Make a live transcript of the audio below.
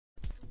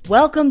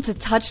Welcome to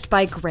Touched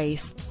by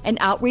Grace, an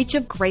outreach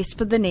of Grace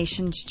for the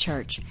Nations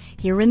Church,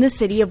 here in the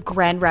city of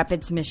Grand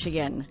Rapids,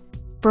 Michigan.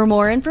 For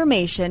more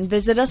information,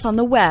 visit us on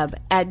the web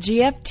at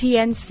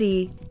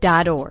gftnc.org.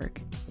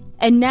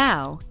 And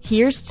now,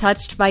 here's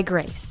Touched by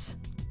Grace.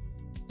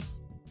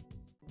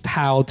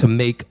 How to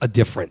make a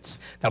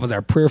difference. That was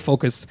our prayer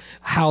focus,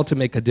 how to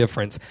make a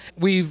difference.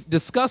 We've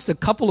discussed a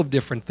couple of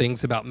different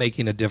things about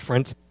making a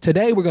difference.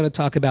 Today, we're going to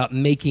talk about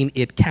making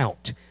it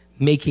count.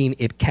 Making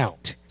it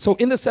count. So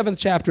in the 7th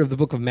chapter of the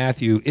book of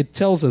Matthew, it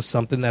tells us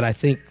something that I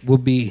think will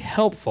be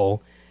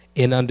helpful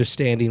in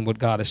understanding what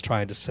God is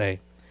trying to say.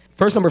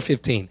 Verse number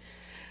 15,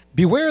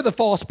 beware the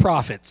false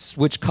prophets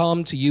which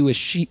come to you as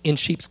sheep in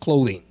sheep's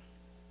clothing,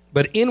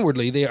 but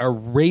inwardly they are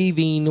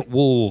raving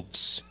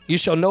wolves. You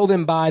shall know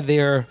them by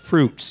their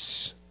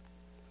fruits.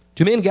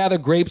 Do men gather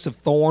grapes of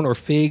thorn or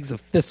figs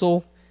of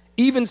thistle?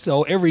 Even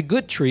so, every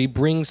good tree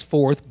brings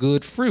forth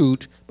good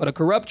fruit, but a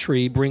corrupt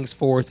tree brings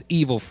forth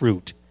evil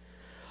fruit.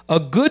 A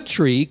good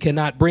tree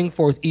cannot bring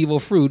forth evil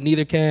fruit,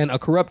 neither can a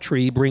corrupt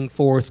tree bring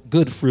forth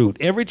good fruit.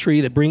 Every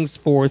tree that brings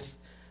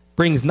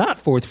not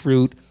forth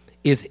fruit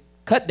is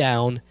cut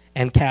down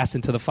and cast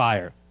into the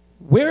fire.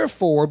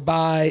 Wherefore,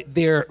 by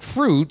their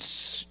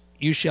fruits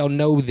you shall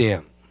know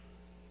them.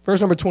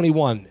 Verse number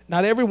 21,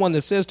 not everyone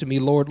that says to me,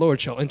 Lord,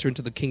 Lord, shall enter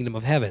into the kingdom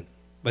of heaven,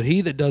 but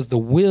he that does the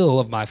will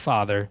of my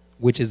Father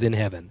which is in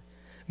heaven.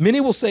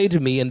 Many will say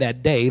to me in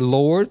that day,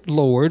 Lord,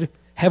 Lord,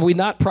 have we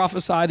not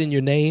prophesied in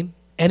your name?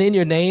 And in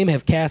your name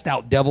have cast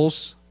out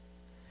devils,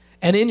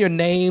 and in your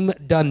name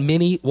done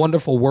many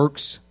wonderful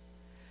works.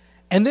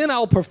 And then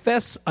I'll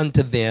profess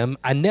unto them,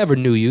 I never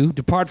knew you.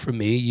 Depart from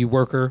me, you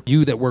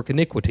that work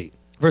iniquity.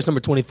 Verse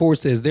number 24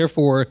 says,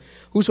 therefore,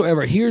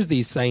 whosoever hears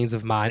these sayings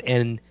of mine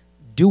and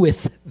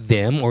doeth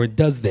them, or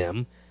does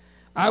them,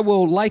 I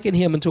will liken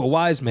him unto a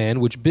wise man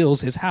which builds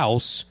his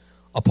house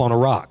upon a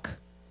rock.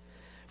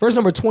 Verse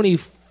number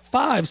 25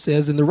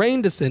 says, and the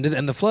rain descended,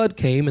 and the flood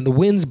came, and the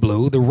winds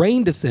blew. The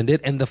rain descended,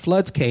 and the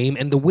floods came,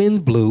 and the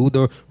wind blew.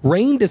 The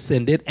rain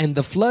descended, and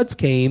the floods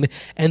came,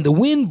 and the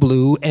wind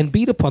blew and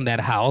beat upon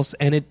that house,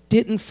 and it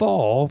didn't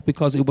fall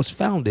because it was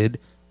founded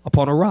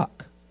upon a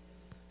rock.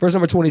 Verse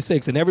number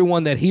 26, and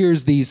everyone that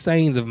hears these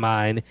sayings of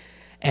mine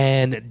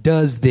and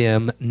does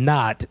them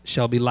not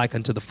shall be like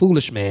unto the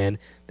foolish man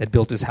that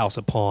built his house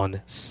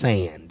upon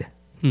sand.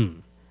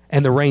 And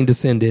the rain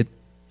descended,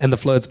 and the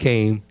floods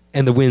came,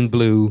 and the wind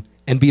blew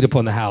and beat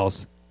upon the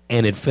house,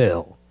 and it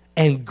fell.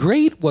 And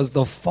great was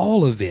the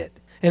fall of it.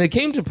 And it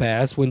came to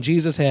pass, when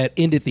Jesus had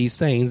ended these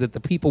sayings, that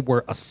the people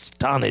were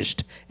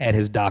astonished at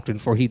his doctrine,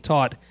 for he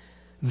taught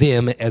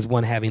them as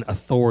one having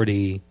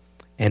authority,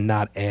 and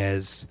not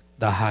as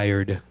the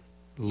hired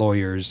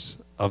lawyers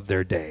of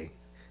their day.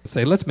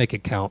 Say, let's make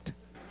it count.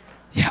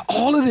 Yeah,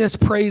 all of this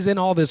praising,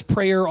 all this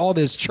prayer, all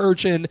this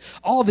churching,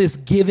 all this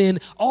giving,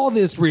 all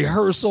this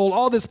rehearsal,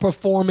 all this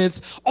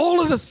performance, all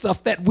of the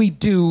stuff that we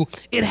do,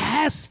 it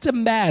has to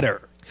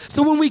matter.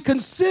 So when we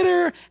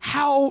consider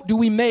how do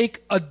we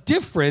make a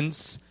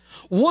difference,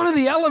 one of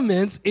the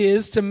elements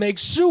is to make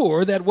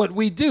sure that what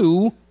we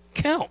do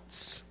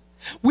counts.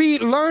 We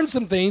learned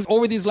some things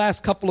over these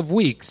last couple of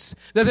weeks,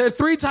 that there are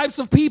 3 types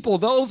of people: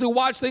 those who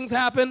watch things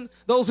happen,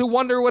 those who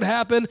wonder what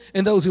happened,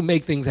 and those who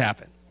make things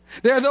happen.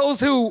 There are those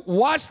who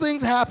watch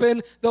things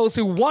happen, those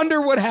who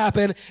wonder what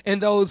happened, and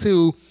those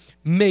who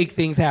make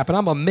things happen.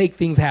 I'm a make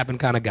things happen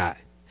kind of guy.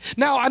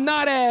 Now, I'm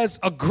not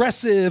as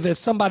aggressive as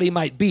somebody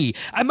might be.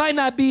 I might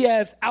not be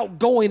as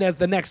outgoing as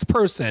the next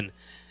person,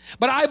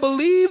 but I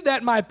believe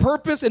that my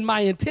purpose and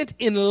my intent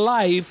in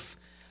life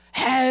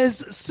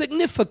has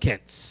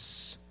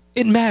significance.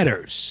 It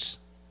matters.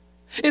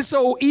 And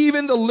so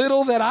even the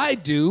little that I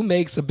do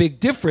makes a big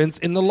difference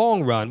in the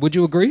long run. Would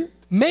you agree?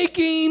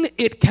 Making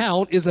it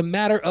count is a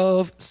matter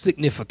of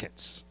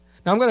significance.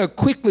 Now, I'm going to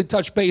quickly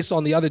touch base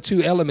on the other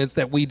 2 elements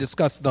that we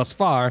discussed thus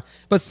far,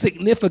 but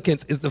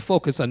significance is the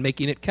focus on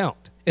making it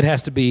count. It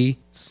has to be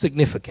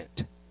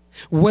significant.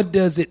 What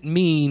does it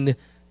mean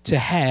to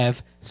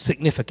have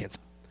significance?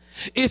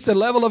 It's a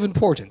level of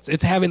importance.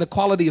 It's having the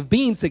quality of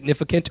being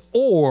significant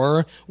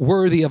or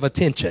worthy of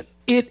attention.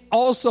 It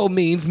also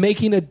means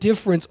making a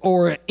difference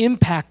or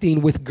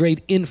impacting with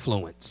great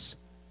influence.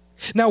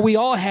 Now, we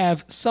all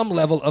have some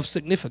level of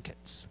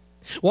significance.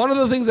 One of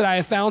the things that I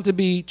have found to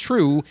be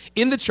true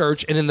in the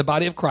church and in the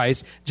body of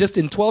Christ, just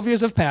in 12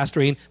 years of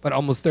pastoring, but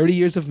almost 30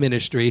 years of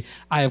ministry,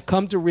 I have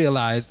come to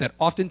realize that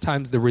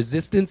oftentimes the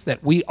resistance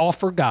that we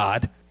offer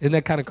God, isn't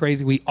that kind of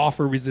crazy? We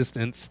offer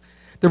resistance.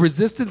 The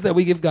resistance that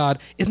we give God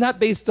is not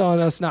based on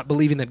us not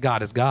believing that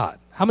God is God.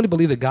 How many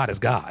believe that God is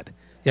God?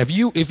 If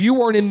you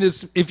weren't in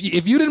this, if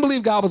you didn't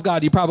believe God was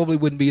God, you probably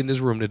wouldn't be in this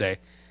room today.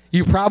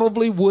 You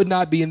probably would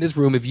not be in this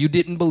room if you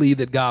didn't believe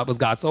that God was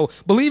God. So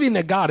believing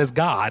that God is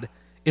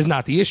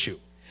not the issue.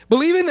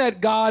 Believing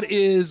that God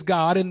is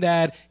God and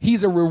that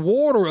he's a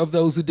rewarder of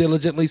those who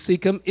diligently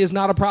seek him is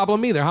not a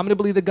problem either. How many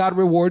believe that God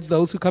rewards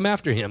those who come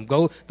after him?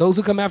 Those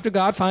who come after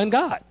God find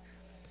God.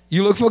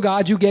 You look for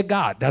God, you get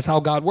God. That's how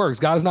God works.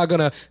 God is not going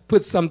to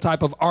put some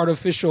type of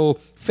artificial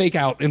fake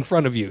out in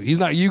front of you. He's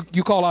not. You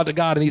call out to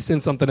God and he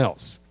sends something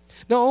else.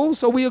 No,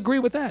 so we agree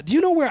with that. Do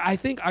you know where I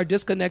think our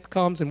disconnect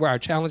comes and where our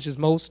challenge is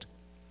most?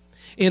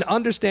 In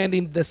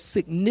understanding the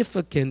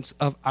significance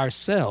of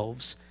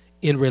ourselves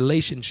in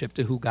relationship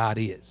to who God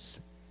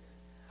is.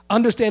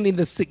 Understanding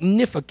the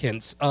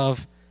significance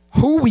of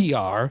who we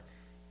are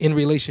in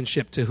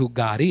relationship to who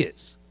God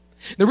is.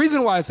 The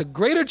reason why it's a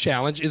greater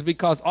challenge is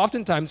because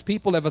oftentimes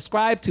people have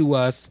ascribed to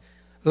us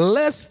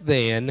less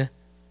than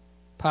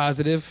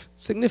positive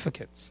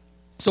significance.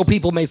 So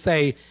people may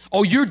say,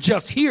 oh, you're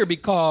just here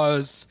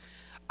because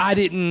I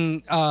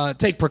didn't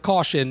take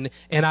precaution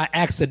and I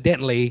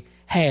accidentally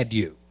had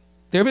you.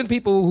 There have been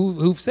people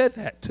who've said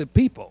that to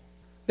people.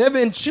 There have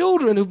been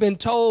children who've been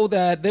told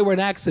that they were an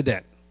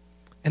accident.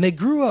 And they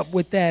grew up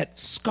with that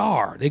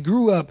scar. They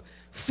grew up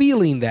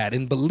feeling that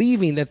and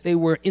believing that they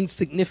were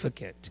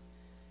insignificant.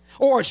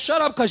 Or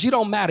shut up because you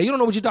don't matter. You don't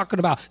know what you're talking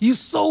about. You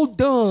so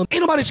dumb.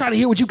 Ain't nobody trying to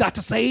hear what you got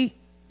to say.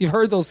 You've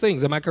heard those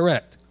things. Am I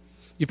correct?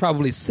 You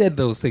probably said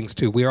those things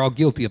too. We are all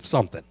guilty of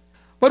something.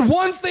 But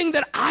one thing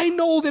that I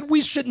know that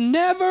we should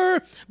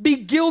never be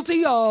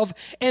guilty of,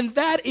 and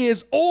that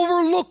is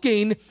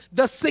overlooking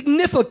the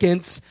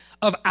significance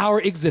of our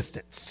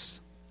existence.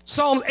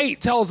 Psalm 8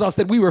 tells us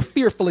that we were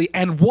fearfully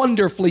and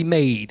wonderfully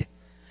made.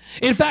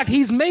 In fact,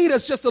 he's made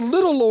us just a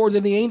little lower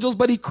than the angels,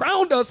 but he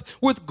crowned us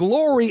with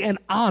glory and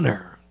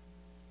honor.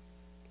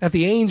 That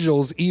the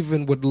angels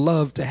even would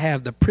love to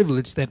have the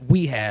privilege that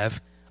we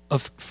have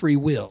of free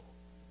will.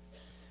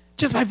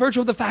 Just by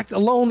virtue of the fact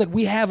alone that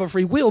we have a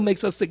free will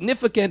makes us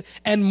significant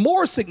and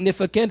more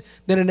significant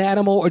than an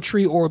animal or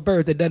tree or a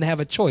bird that doesn't have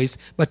a choice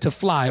but to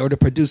fly or to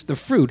produce the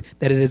fruit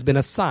that it has been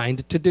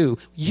assigned to do.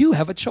 You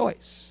have a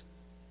choice.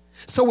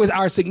 So with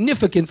our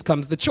significance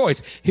comes the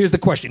choice. Here's the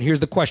question.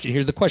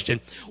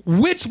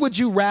 Which would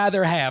you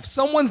rather have?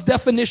 Someone's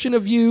definition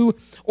of you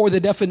or the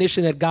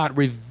definition that God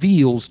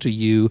reveals to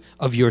you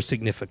of your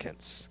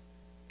significance?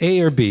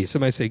 A or B?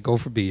 Somebody say go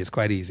for B. It's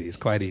quite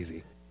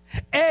easy.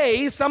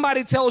 A,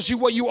 somebody tells you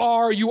what you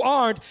are or you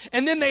aren't,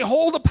 and then they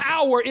hold the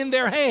power in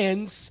their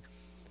hands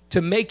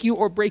to make you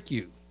or break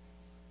you,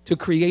 to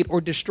create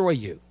or destroy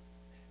you.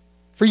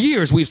 For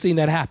years, we've seen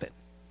that happen.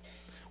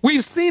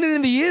 We've seen it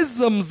in the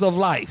isms of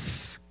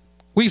life.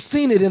 We've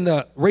seen it in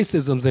the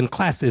racisms and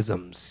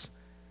classisms,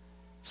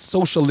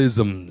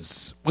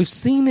 socialisms. We've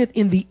seen it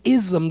in the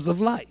isms of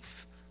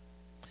life.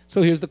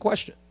 So here's the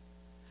question.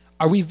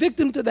 Are we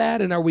victim to that,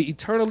 and are we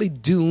eternally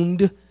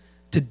doomed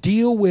to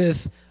deal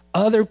with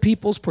other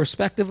people's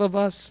perspective of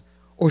us,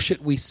 or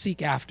should we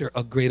seek after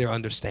a greater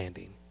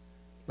understanding?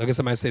 Look at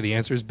somebody say the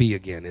answer is B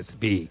again. It's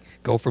B.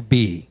 Go for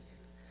B.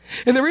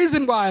 And the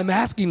reason why I'm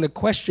asking the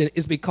question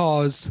is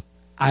because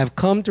I've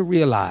come to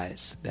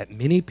realize that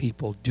many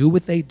people do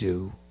what they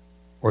do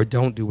or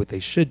don't do what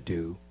they should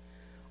do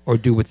or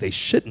do what they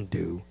shouldn't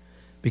do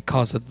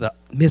because of the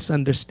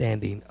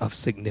misunderstanding of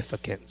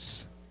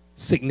significance.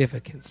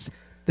 Significance.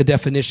 The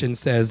definition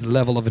says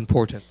level of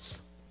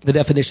importance. The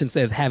definition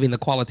says having the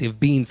quality of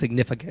being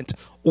significant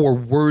or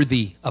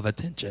worthy of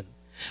attention.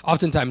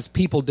 Oftentimes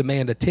people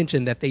demand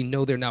attention that they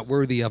know they're not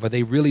worthy of, or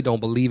they really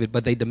don't believe it,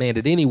 but they demand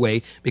it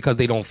anyway because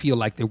they don't feel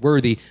like they're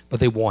worthy, but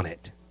they want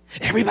it.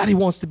 Everybody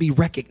wants to be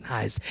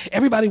recognized.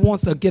 Everybody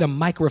wants to get a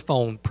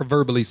microphone,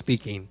 proverbially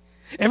speaking.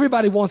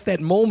 Everybody wants that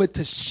moment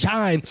to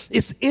shine.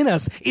 It's in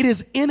us. It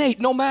is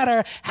innate. No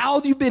matter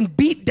how you've been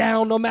beat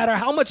down, no matter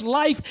how much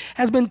life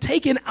has been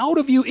taken out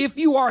of you, if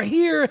you are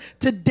here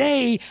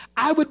today,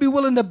 I would be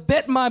willing to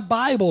bet my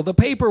Bible, the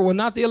paper one,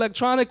 not the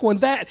electronic one,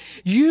 that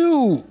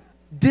you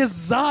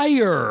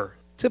desire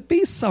to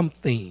be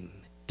something,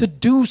 to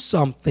do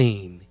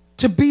something,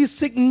 to be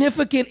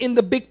significant in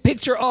the big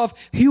picture of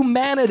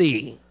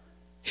humanity.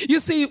 You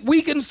see,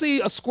 we can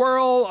see a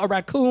squirrel, a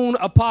raccoon,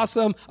 a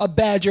possum, a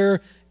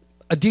badger,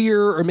 a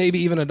deer, or maybe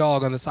even a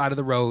dog on the side of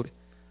the road,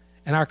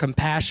 and our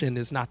compassion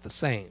is not the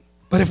same.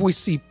 But if we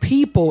see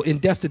people in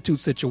destitute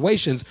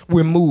situations,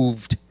 we're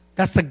moved.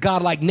 That's the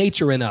godlike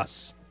nature in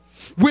us.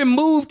 We're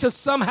moved to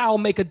somehow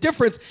make a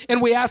difference,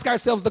 and we ask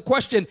ourselves the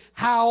question,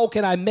 how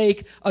can I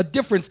make a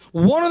difference?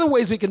 One of the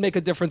ways we can make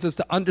a difference is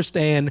to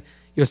understand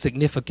your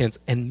significance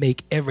and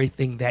make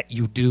everything that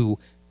you do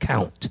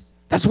count.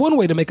 That's one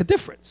way to make a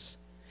difference.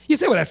 You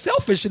say, well, that's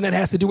selfish, and that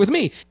has to do with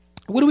me.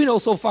 What do we know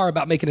so far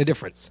about making a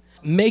difference?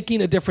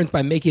 Making a difference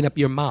by making up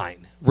your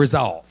mind.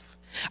 Resolve.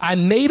 I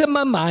made up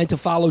my mind to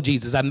follow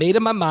Jesus. I made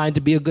up my mind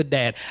to be a good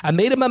dad. I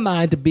made up my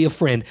mind to be a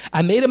friend.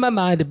 I made up my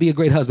mind to be a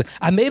great husband.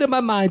 I made up my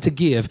mind to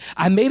give.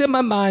 I made up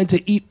my mind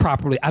to eat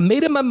properly. I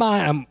made up my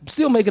mind. I'm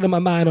still making up my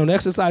mind on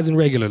exercising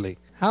regularly.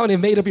 How many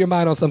have made up your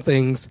mind on some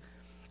things,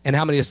 and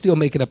how many are still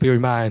making up your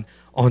mind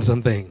on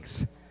some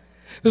things?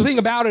 The thing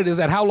about it is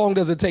that how long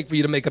does it take for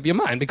you to make up your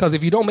mind? Because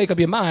if you don't make up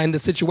your mind, the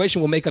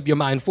situation will make up your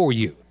mind for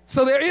you.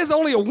 So there is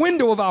only a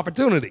window of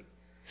opportunity.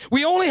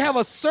 We only have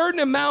a certain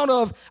amount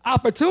of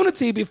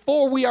opportunity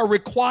before we are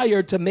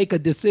required to make a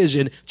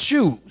decision,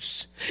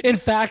 choose. In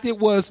fact, it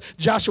was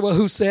Joshua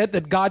who said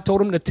that God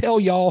told him to tell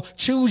y'all,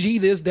 choose ye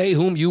this day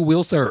whom you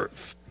will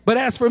serve. But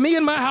as for me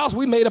and my house,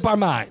 we made up our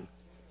mind.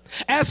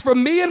 As for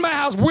me and my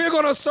house, we're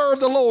going to serve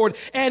the Lord,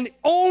 and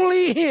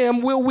only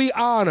him will we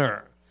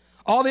honor.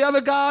 All the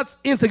other gods,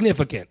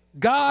 insignificant.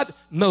 God,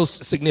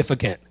 most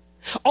significant.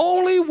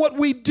 Only what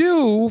we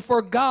do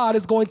for God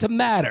is going to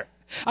matter.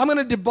 I'm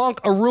going to debunk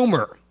a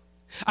rumor.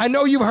 I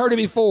know you've heard it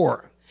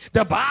before.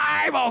 The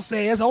Bible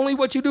says only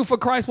what you do for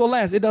Christ will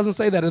last. It doesn't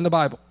say that in the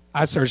Bible.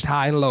 I searched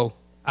high and low.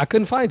 I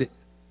couldn't find it.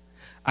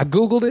 I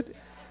Googled it.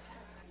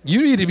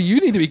 You need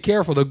to be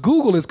careful. The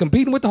Google is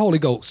competing with the Holy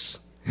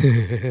Ghost.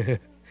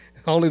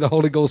 Only the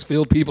Holy Ghost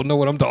filled people know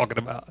what I'm talking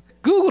about.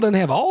 Google doesn't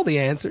have all the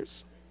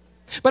answers.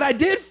 But I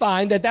did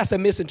find that that's a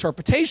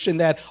misinterpretation,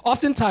 that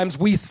oftentimes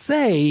we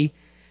say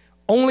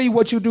only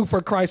what you do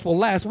for Christ will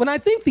last, when I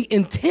think the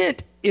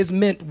intent is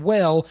meant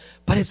well,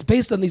 but it's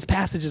based on these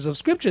passages of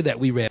scripture that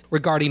we read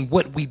regarding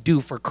what we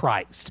do for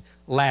Christ,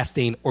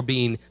 lasting or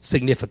being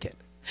significant.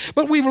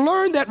 But we've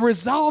learned that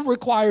resolve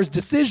requires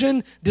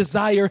decision,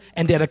 desire,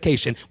 and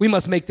dedication. We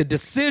must make the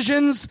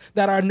decisions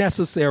that are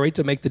necessary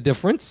to make the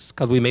difference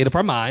because we made up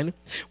our mind.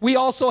 We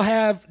also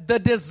have the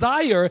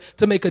desire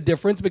to make a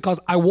difference because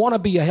I want to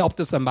be a help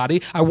to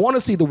somebody. I want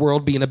to see the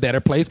world be in a better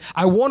place.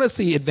 I want to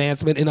see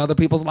advancement in other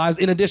people's lives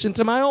in addition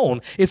to my own.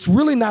 It's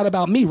really not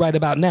about me right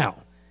about now.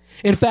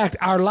 In fact,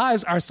 our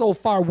lives are so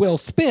far well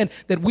spent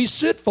that we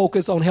should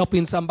focus on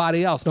helping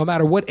somebody else, no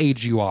matter what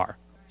age you are.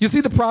 You see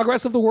the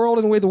progress of the world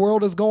and the way the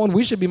world is going?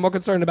 We should be more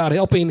concerned about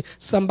helping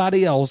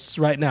somebody else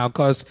right now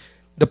because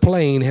the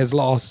plane has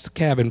lost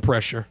cabin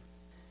pressure.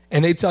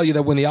 And they tell you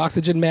that when the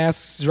oxygen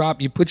masks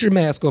drop, you put your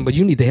mask on, but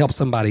you need to help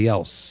somebody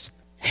else.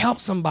 Help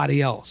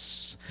somebody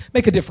else.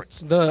 Make a difference.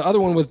 The other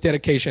one was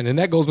dedication, and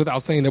that goes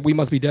without saying that we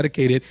must be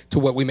dedicated to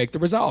what we make the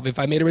resolve. If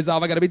I made a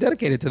resolve, I got to be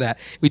dedicated to that.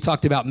 We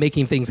talked about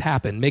making things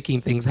happen.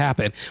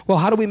 Well,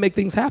 how do we make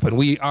things happen?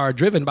 We are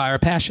driven by our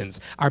passions.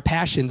 Our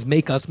passions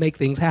make us make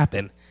things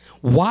happen.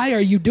 Why are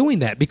you doing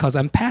that? Because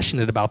I'm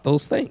passionate about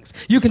those things.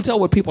 You can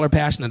tell what people are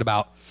passionate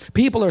about.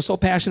 People are so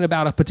passionate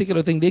about a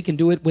particular thing, they can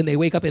do it when they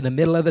wake up in the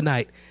middle of the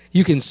night.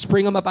 You can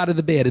spring them up out of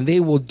the bed and they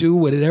will do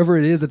whatever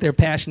it is that they're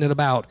passionate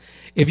about.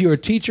 If you're a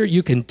teacher,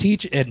 you can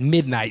teach at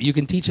midnight. You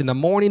can teach in the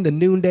morning, the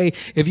noonday.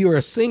 If you're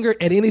a singer,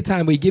 at any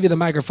time we give you the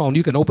microphone,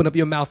 you can open up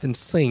your mouth and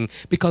sing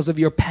because of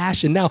your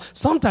passion. Now,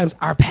 sometimes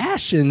our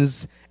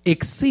passions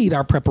exceed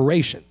our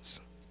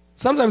preparations.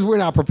 Sometimes we're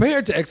not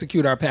prepared to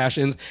execute our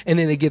passions, and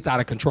then it gets out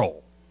of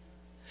control.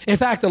 In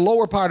fact, the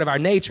lower part of our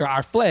nature,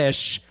 our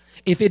flesh,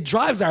 if it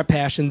drives our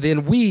passion,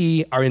 then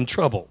we are in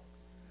trouble.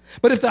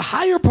 But if the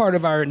higher part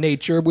of our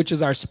nature, which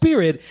is our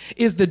spirit,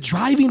 is the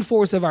driving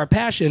force of our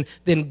passion,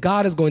 then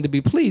God is going to be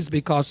pleased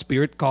because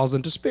spirit calls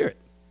into spirit.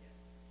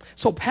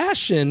 So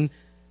passion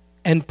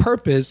and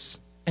purpose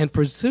and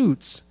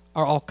pursuits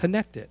are all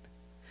connected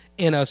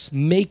in us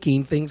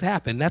making things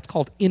happen. That's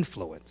called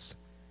influence.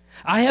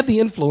 I have the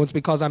influence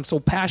because I'm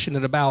so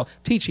passionate about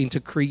teaching to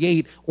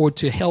create or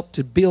to help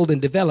to build and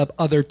develop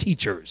other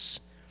teachers.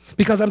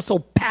 Because I'm so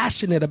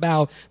passionate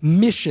about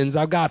missions,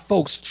 I've got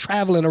folks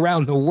traveling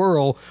around the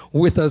world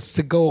with us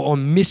to go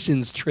on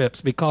missions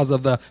trips because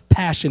of the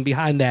passion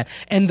behind that.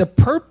 And the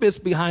purpose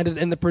behind it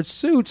and the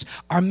pursuits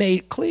are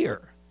made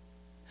clear.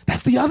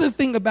 That's the other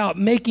thing about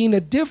making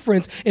a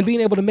difference and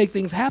being able to make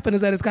things happen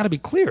is that it's got to be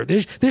clear.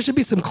 There should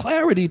be some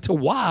clarity to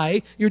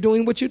why you're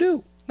doing what you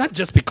do, not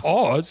just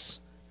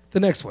because. The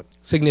next one,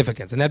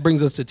 significance, and that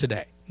brings us to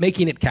today,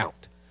 making it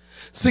count.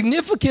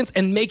 Significance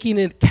and making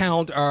it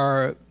count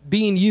are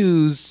being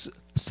used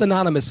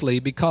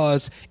synonymously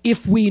because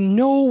if we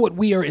know what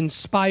we are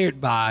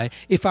inspired by,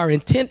 if our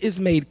intent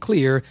is made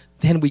clear,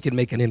 then we can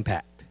make an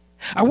impact.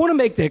 I want to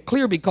make that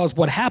clear because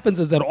what happens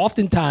is that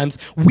oftentimes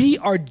we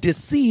are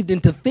deceived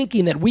into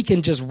thinking that we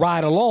can just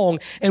ride along.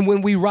 And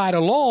when we ride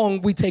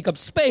along, we take up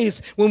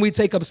space. When we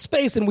take up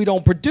space and we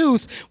don't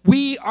produce,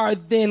 we are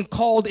then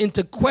called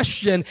into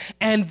question.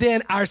 And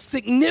then our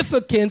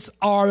significance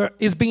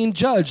is being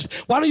judged.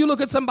 Why don't you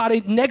look at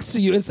somebody next to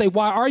you and say,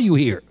 why are you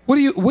here? What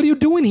are you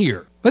doing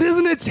here? But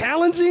isn't it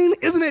challenging?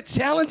 Isn't it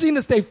challenging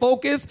to stay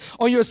focused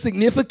on your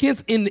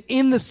significance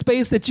in the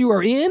space that you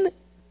are in?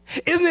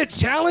 Isn't it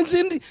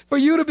challenging for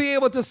you to be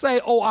able to say,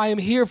 oh, I am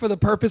here for the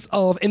purpose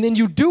of, and then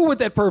you do what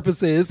that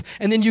purpose is,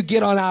 and then you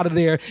get on out of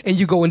there and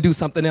you go and do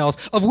something else,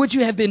 of which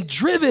you have been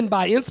driven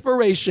by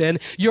inspiration,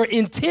 your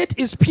intent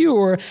is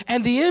pure,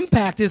 and the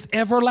impact is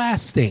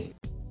everlasting.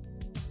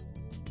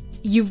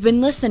 You've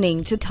been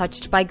listening to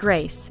Touched by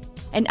Grace,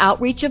 an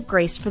outreach of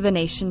Grace for the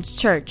Nations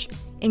Church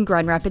in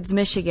Grand Rapids,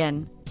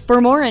 Michigan.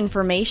 For more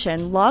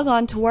information, log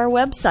on to our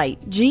website,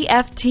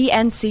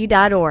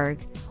 gftnc.org.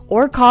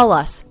 or call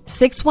us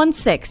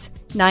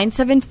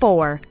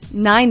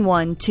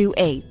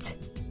 616-974-9128.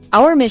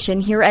 Our mission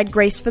here at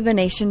Grace for the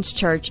Nations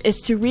Church is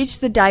to reach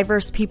the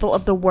diverse people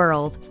of the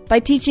world by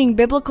teaching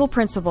biblical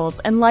principles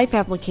and life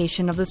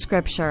application of the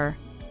Scripture.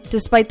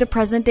 Despite the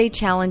present-day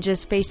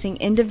challenges facing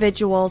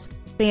individuals,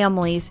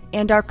 families,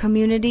 and our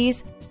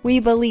communities, we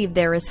believe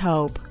there is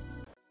hope.